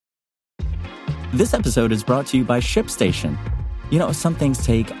This episode is brought to you by ShipStation. You know, some things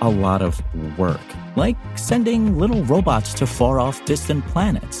take a lot of work, like sending little robots to far-off distant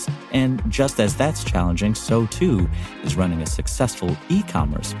planets. And just as that's challenging, so too is running a successful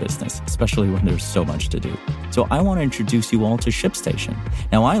e-commerce business, especially when there's so much to do. So I want to introduce you all to ShipStation.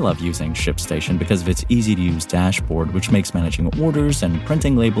 Now, I love using ShipStation because of its easy-to-use dashboard, which makes managing orders and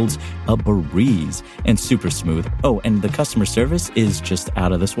printing labels a breeze and super smooth. Oh, and the customer service is just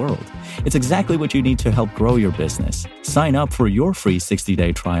out of this world. It's exactly what you need to help grow your business. Sign up for your free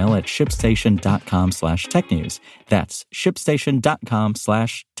 60-day trial at shipstation.com/technews. That's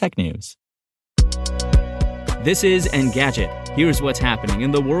shipstation.com/technews. This is Engadget. Here's what's happening in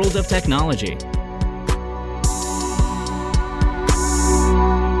the world of technology.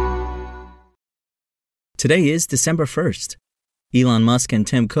 Today is December 1st. Elon Musk and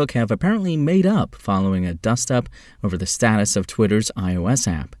Tim Cook have apparently made up following a dust-up over the status of Twitter's iOS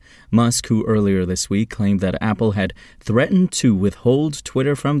app. Musk, who earlier this week claimed that Apple had threatened to withhold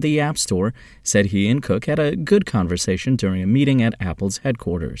Twitter from the App Store, said he and Cook had a good conversation during a meeting at Apple's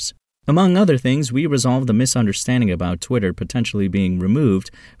headquarters. Among other things, we resolved the misunderstanding about Twitter potentially being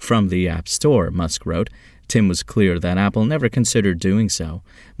removed from the App Store, Musk wrote. Tim was clear that Apple never considered doing so.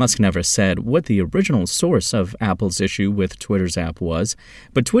 Musk never said what the original source of Apple's issue with Twitter's app was,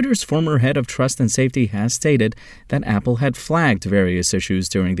 but Twitter's former head of trust and safety has stated that Apple had flagged various issues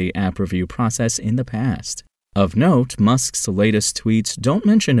during the app review process in the past. Of note, Musk's latest tweets don't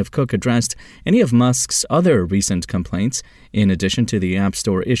mention if Cook addressed any of Musk's other recent complaints. In addition to the App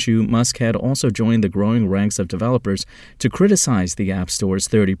Store issue, Musk had also joined the growing ranks of developers to criticize the App Store's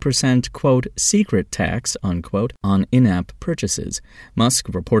 30%, quote, secret tax, unquote, on in-app purchases. Musk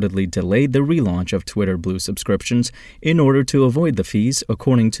reportedly delayed the relaunch of Twitter Blue subscriptions in order to avoid the fees,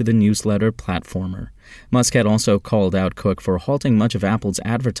 according to the newsletter Platformer. Musk had also called out Cook for halting much of Apple's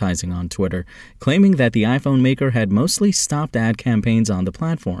advertising on Twitter, claiming that the iPhone maker had mostly stopped ad campaigns on the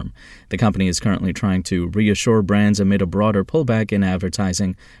platform. The company is currently trying to reassure brands amid a broader pullback in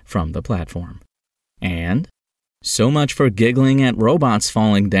advertising from the platform. And so much for giggling at robots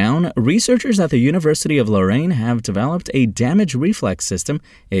falling down. Researchers at the University of Lorraine have developed a damage reflex system,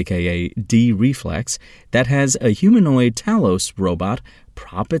 aka D-Reflex, that has a humanoid Talos robot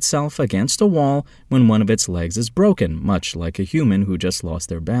prop itself against a wall when one of its legs is broken, much like a human who just lost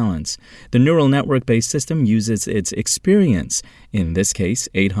their balance. The neural network-based system uses its experience, in this case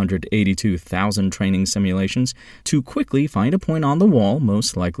 882,000 training simulations, to quickly find a point on the wall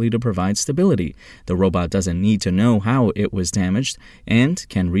most likely to provide stability. The robot doesn't need to know how it was damaged and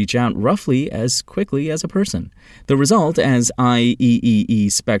can reach out roughly as quickly as a person. The result, as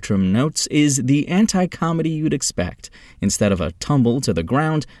IEEE Spectrum notes, is the anti-comedy you'd expect. Instead of a tumble to the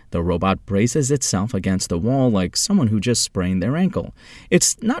ground, the robot braces itself against the wall like someone who just sprained their ankle.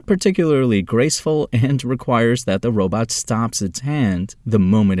 It's not particularly graceful and requires that the robot stops its hand the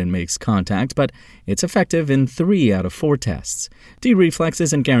moment it makes contact, but it's effective in 3 out of 4 tests. D-Reflex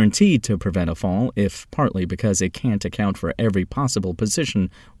isn't guaranteed to prevent a fall, if partly because it can't account for every possible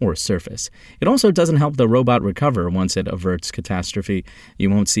position or surface. It also doesn't help the robot recover once it averts catastrophe. You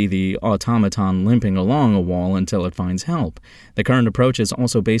won't see the automaton limping along a wall until it finds help. The current approach is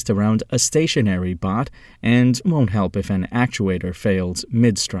also based around a stationary bot and won't help if an actuator fails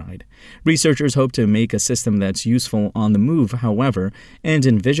mid-stride. Researchers hope to make a system that's useful on the move, however, and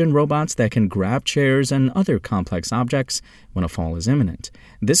envision robots that can grab chairs and other complex objects when a fall is imminent.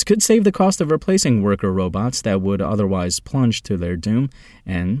 This could save the cost of replacing worker robots that would otherwise plunge to their doom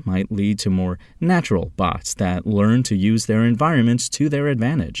and might lead to more natural bots that learn to use their environments to their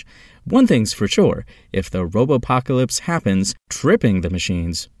advantage. One thing's for sure, if the robopocalypse happens, tripping the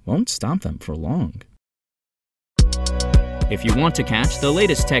machines won't stop them for long. If you want to catch the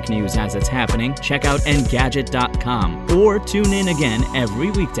latest tech news as it's happening, check out Engadget.com or tune in again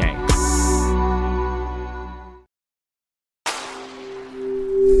every weekday.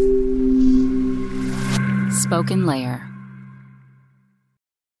 Spoken Layer.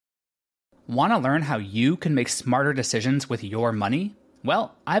 Want to learn how you can make smarter decisions with your money?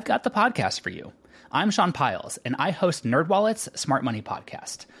 Well, I've got the podcast for you. I'm Sean Piles, and I host NerdWallet's Smart Money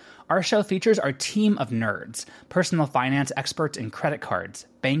Podcast. Our show features our team of nerds, personal finance experts in credit cards,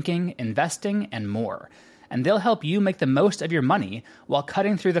 banking, investing, and more. And they'll help you make the most of your money while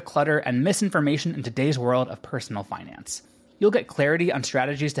cutting through the clutter and misinformation in today's world of personal finance. You'll get clarity on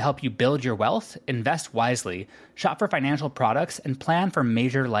strategies to help you build your wealth, invest wisely, shop for financial products, and plan for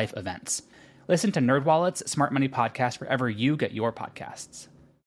major life events. Listen to NerdWallet's Smart Money Podcast wherever you get your podcasts.